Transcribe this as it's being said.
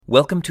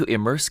Welcome to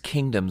Immerse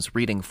Kingdom's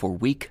reading for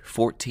Week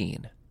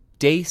 14,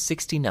 Day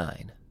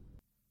 69.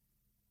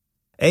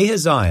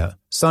 Ahaziah,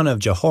 son of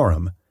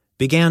Jehoram,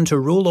 began to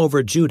rule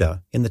over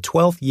Judah in the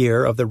 12th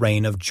year of the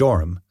reign of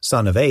Joram,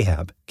 son of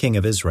Ahab, king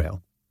of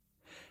Israel.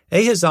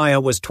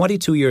 Ahaziah was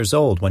 22 years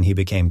old when he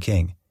became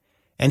king,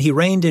 and he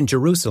reigned in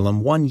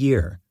Jerusalem 1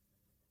 year.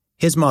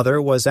 His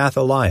mother was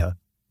Athaliah,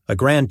 a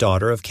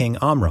granddaughter of King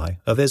Omri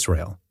of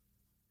Israel.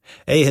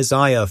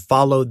 Ahaziah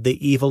followed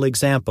the evil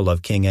example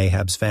of King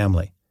Ahab's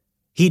family.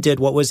 He did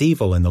what was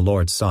evil in the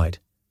Lord's sight,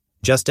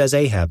 just as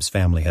Ahab's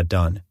family had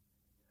done,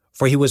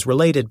 for he was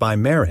related by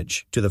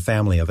marriage to the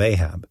family of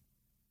Ahab.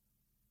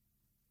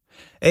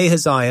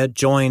 Ahaziah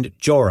joined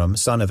Joram,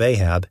 son of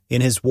Ahab,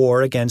 in his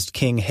war against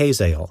King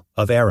Hazael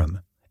of Aram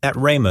at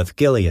Ramoth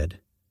Gilead.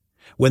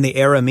 When the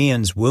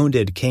Arameans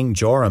wounded King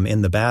Joram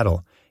in the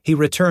battle, he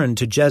returned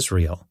to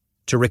Jezreel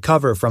to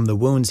recover from the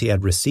wounds he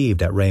had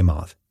received at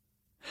Ramoth.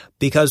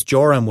 Because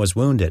Joram was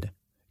wounded,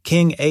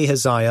 King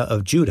Ahaziah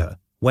of Judah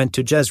went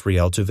to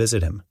Jezreel to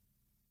visit him.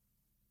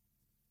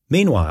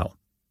 Meanwhile,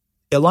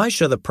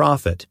 Elisha the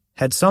prophet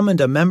had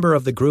summoned a member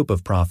of the group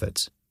of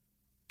prophets.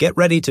 "Get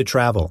ready to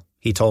travel,"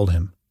 he told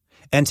him,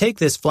 "and take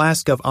this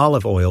flask of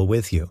olive oil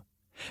with you.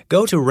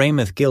 Go to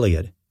Ramoth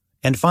Gilead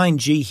and find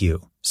Jehu,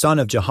 son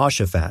of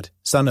Jehoshaphat,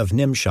 son of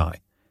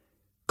Nimshi.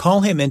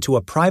 Call him into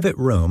a private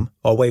room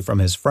away from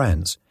his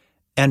friends,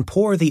 and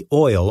pour the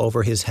oil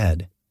over his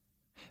head.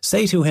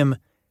 Say to him,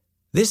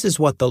 'This is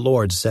what the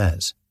Lord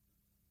says.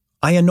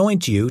 I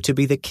anoint you to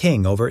be the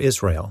king over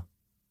Israel.'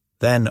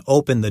 Then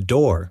open the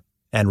door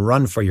and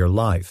run for your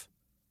life."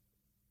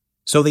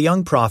 So the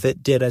young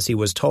prophet did as he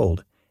was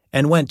told,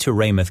 and went to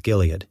Ramoth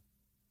Gilead.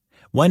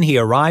 When he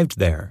arrived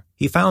there,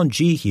 he found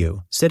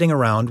Jehu sitting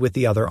around with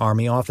the other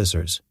army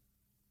officers.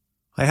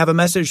 "I have a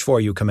message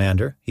for you,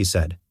 Commander," he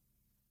said.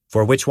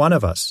 "For which one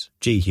of us?"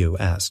 Jehu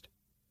asked.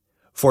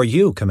 "For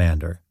you,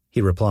 Commander,"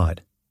 he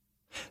replied.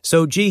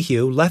 So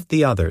Jehu left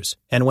the others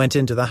and went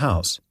into the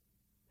house.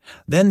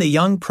 Then the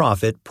young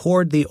prophet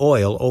poured the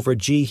oil over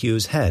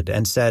Jehu's head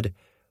and said,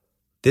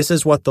 "This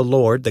is what the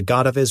Lord, the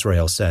God of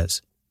Israel,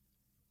 says.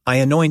 I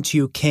anoint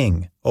you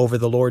king over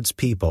the Lord's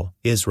people,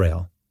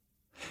 Israel.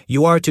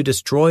 You are to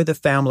destroy the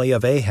family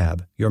of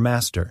Ahab, your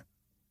master.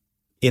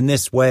 In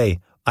this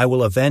way I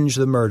will avenge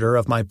the murder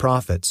of my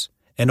prophets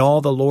and all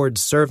the Lord's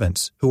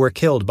servants who were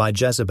killed by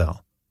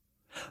Jezebel.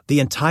 The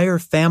entire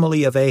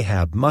family of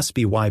Ahab must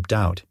be wiped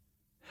out.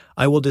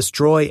 I will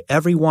destroy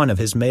every one of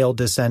his male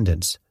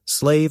descendants,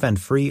 slave and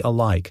free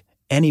alike,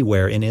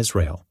 anywhere in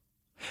Israel.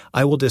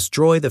 I will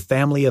destroy the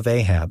family of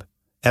Ahab,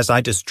 as I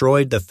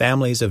destroyed the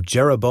families of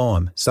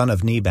Jeroboam, son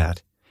of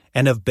Nebat,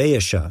 and of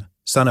Baasha,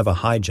 son of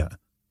Ahijah.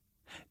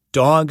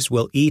 Dogs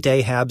will eat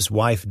Ahab's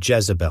wife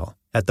Jezebel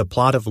at the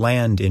plot of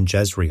land in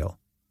Jezreel,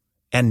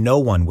 and no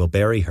one will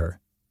bury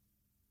her."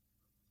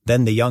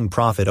 Then the young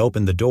prophet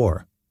opened the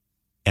door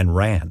and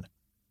ran.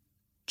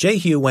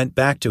 Jehu went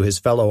back to his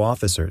fellow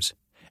officers,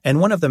 and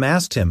one of them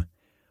asked him,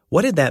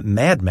 "What did that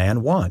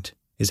madman want?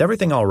 Is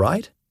everything all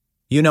right?"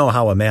 "You know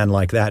how a man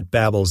like that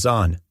babbles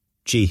on,"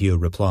 Jehu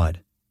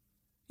replied.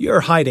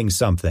 "You're hiding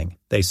something,"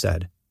 they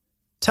said.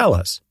 "Tell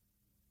us."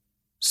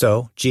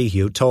 So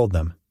Jehu told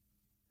them.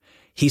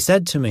 "He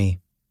said to me,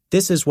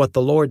 'This is what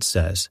the Lord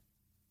says.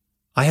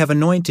 I have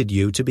anointed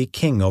you to be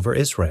king over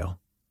Israel.'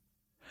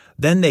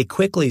 Then they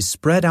quickly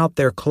spread out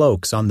their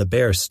cloaks on the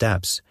bare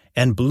steps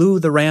and blew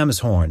the ram's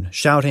horn,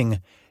 shouting,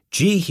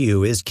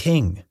 'Jehu is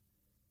king.'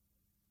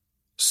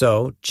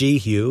 So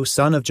Jehu,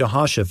 son of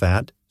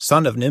Jehoshaphat,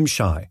 son of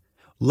Nimshi,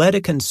 led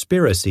a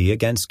conspiracy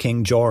against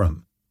King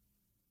Joram.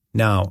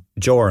 Now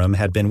Joram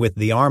had been with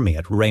the army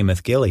at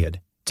Ramoth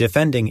Gilead,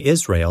 defending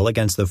Israel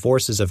against the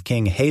forces of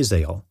King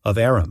Hazael of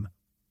Aram.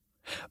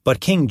 But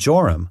King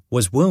Joram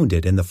was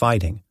wounded in the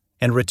fighting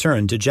and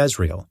returned to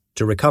Jezreel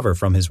to recover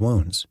from his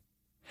wounds.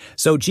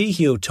 So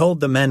Jehu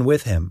told the men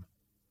with him,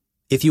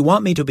 "If you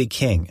want me to be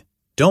king,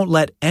 don't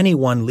let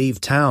anyone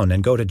leave town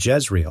and go to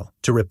Jezreel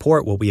to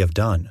report what we have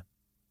done."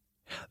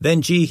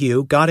 Then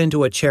Jehu got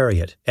into a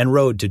chariot and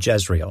rode to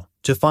Jezreel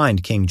to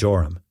find King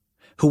Joram,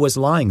 who was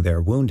lying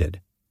there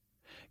wounded.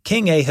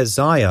 King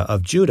Ahaziah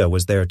of Judah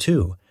was there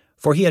too,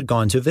 for he had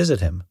gone to visit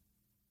him.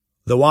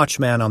 The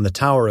watchman on the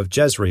tower of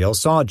Jezreel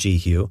saw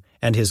Jehu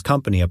and his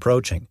company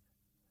approaching.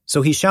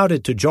 So he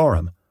shouted to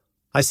Joram,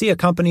 "I see a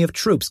company of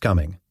troops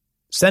coming.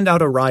 Send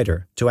out a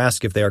rider to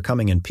ask if they are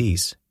coming in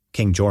peace,"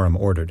 King Joram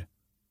ordered.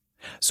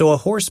 So a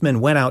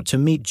horseman went out to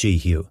meet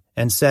Jehu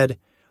and said,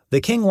 "The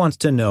king wants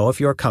to know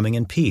if you are coming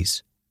in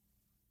peace."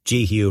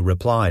 Jehu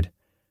replied,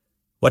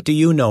 "What do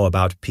you know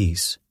about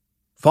peace?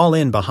 Fall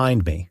in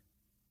behind me."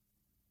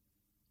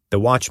 The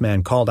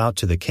watchman called out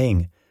to the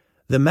king,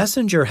 "The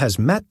messenger has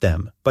met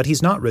them, but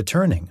he's not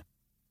returning."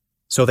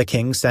 So the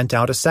king sent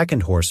out a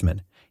second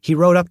horseman. He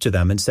rode up to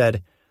them and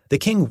said, "The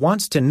king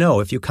wants to know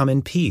if you come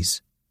in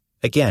peace."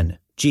 Again,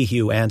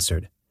 Jehu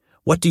answered,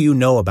 "What do you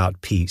know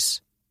about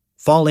peace?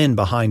 Fall in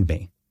behind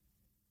me."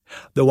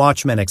 The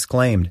watchman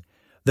exclaimed,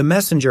 "The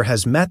messenger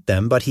has met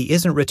them, but he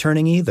isn't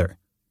returning either.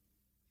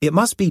 It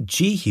must be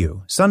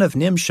Jehu, son of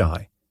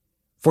Nimshi.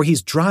 for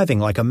he's driving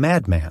like a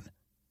madman."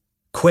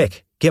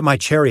 "Quick, get my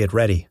chariot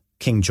ready,"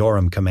 King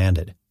Joram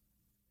commanded.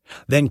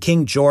 Then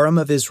King Joram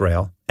of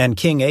Israel and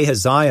King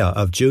Ahaziah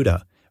of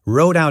Judah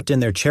rode out in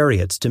their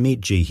chariots to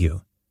meet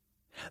Jehu.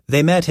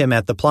 They met him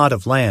at the plot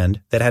of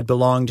land that had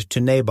belonged to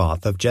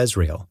Naboth of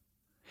Jezreel.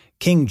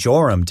 King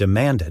Joram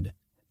demanded,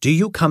 "Do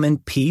you come in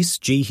peace,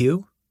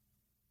 Jehu?"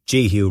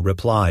 Jehu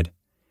replied,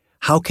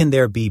 "How can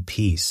there be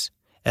peace,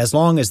 as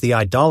long as the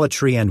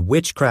idolatry and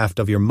witchcraft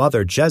of your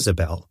mother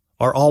Jezebel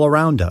are all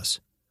around us?"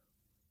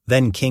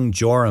 Then King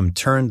Joram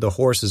turned the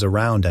horses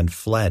around and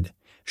fled,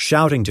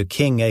 shouting to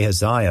King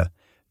Ahaziah,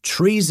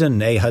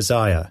 "Treason,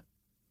 Ahaziah!"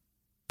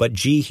 But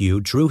Jehu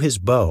drew his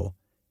bow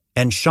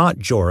and shot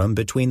Joram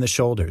between the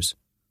shoulders.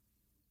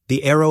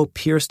 The arrow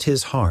pierced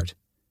his heart,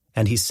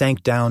 and he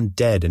sank down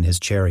dead in his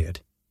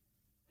chariot.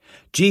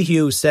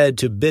 Jehu said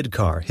to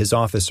Bidkar, his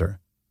officer,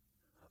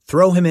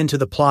 "Throw him into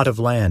the plot of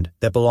land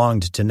that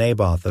belonged to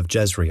Naboth of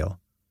Jezreel.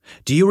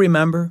 Do you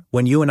remember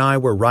when you and I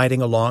were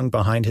riding along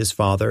behind his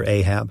father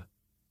Ahab?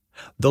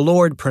 The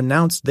Lord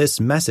pronounced this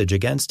message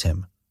against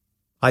him.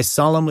 'I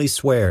solemnly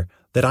swear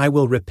that I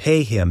will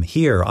repay him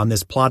here on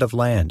this plot of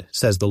land,'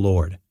 says the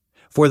Lord,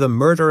 'for the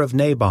murder of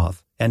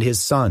Naboth and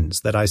his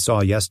sons that I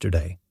saw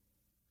yesterday.'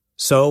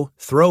 So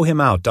throw him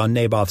out on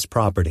Naboth's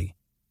property,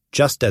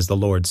 just as the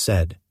Lord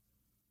said."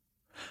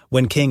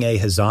 When King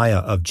Ahaziah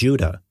of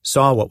Judah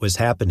saw what was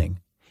happening,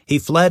 he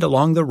fled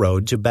along the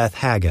road to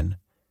Beth-Hagan.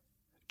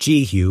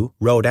 Jehu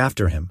rode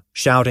after him,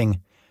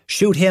 shouting,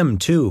 "Shoot him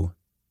too!"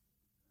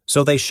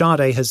 So they shot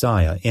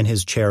Ahaziah in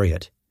his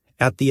chariot,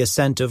 at the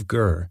ascent of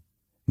Gur,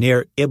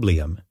 near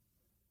Ibleam.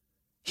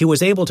 He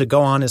was able to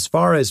go on as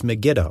far as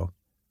Megiddo,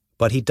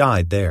 but he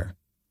died there.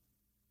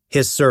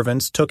 His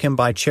servants took him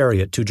by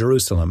chariot to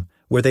Jerusalem,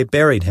 where they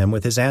buried him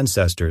with his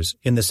ancestors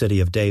in the city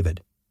of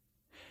David.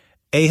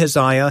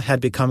 Ahaziah had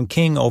become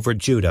king over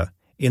Judah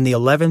in the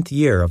 11th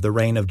year of the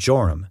reign of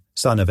Joram,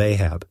 son of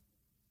Ahab.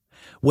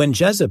 When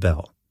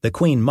Jezebel, the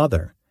queen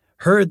mother,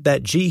 heard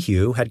that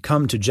Jehu had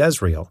come to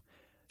Jezreel,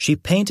 she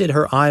painted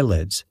her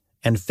eyelids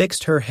and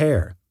fixed her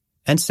hair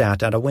and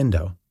sat at a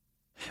window.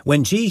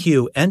 When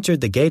Jehu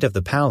entered the gate of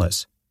the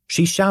palace,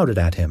 she shouted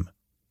at him,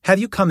 "Have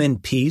you come in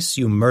peace,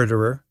 you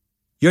murderer?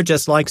 You're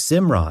just like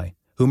Zimri,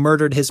 who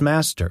murdered his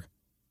master."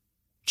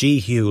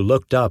 Jehu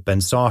looked up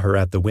and saw her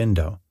at the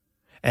window,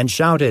 and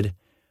shouted,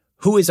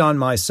 "Who is on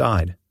my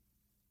side?"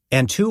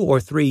 And 2 or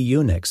 3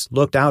 eunuchs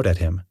looked out at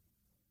him.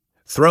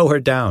 "Throw her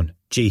down,"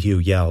 Jehu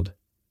yelled.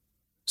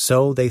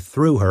 So they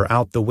threw her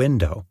out the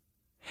window,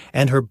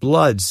 and her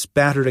blood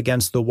spattered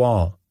against the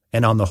wall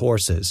and on the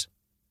horses.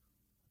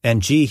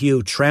 And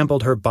Jehu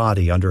trampled her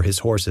body under his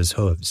horses'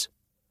 hooves.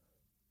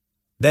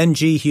 Then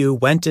Jehu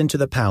went into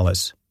the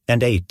palace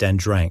and ate and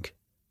drank.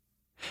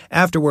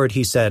 Afterward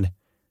he said,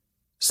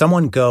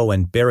 "Someone go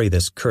and bury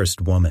this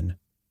cursed woman,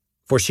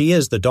 for she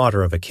is the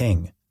daughter of a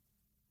king."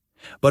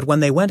 But when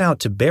they went out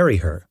to bury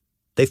her,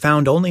 they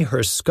found only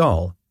her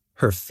skull,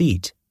 her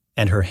feet,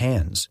 and her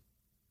hands.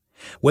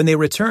 When they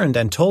returned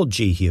and told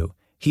Jehu,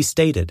 he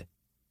stated,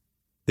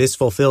 "This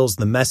fulfills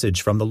the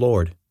message from the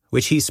Lord,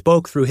 which he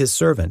spoke through his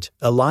servant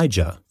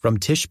Elijah from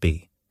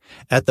Tishbe.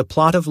 At the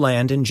plot of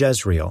land in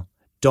Jezreel,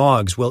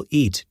 dogs will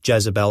eat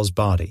Jezebel's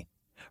body.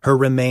 Her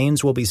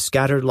remains will be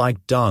scattered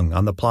like dung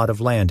on the plot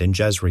of land in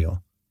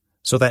Jezreel,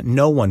 so that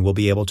no one will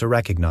be able to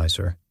recognize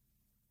her."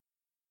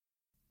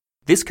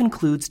 This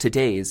concludes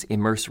today's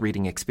Immerse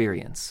Reading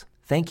Experience.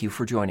 Thank you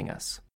for joining us.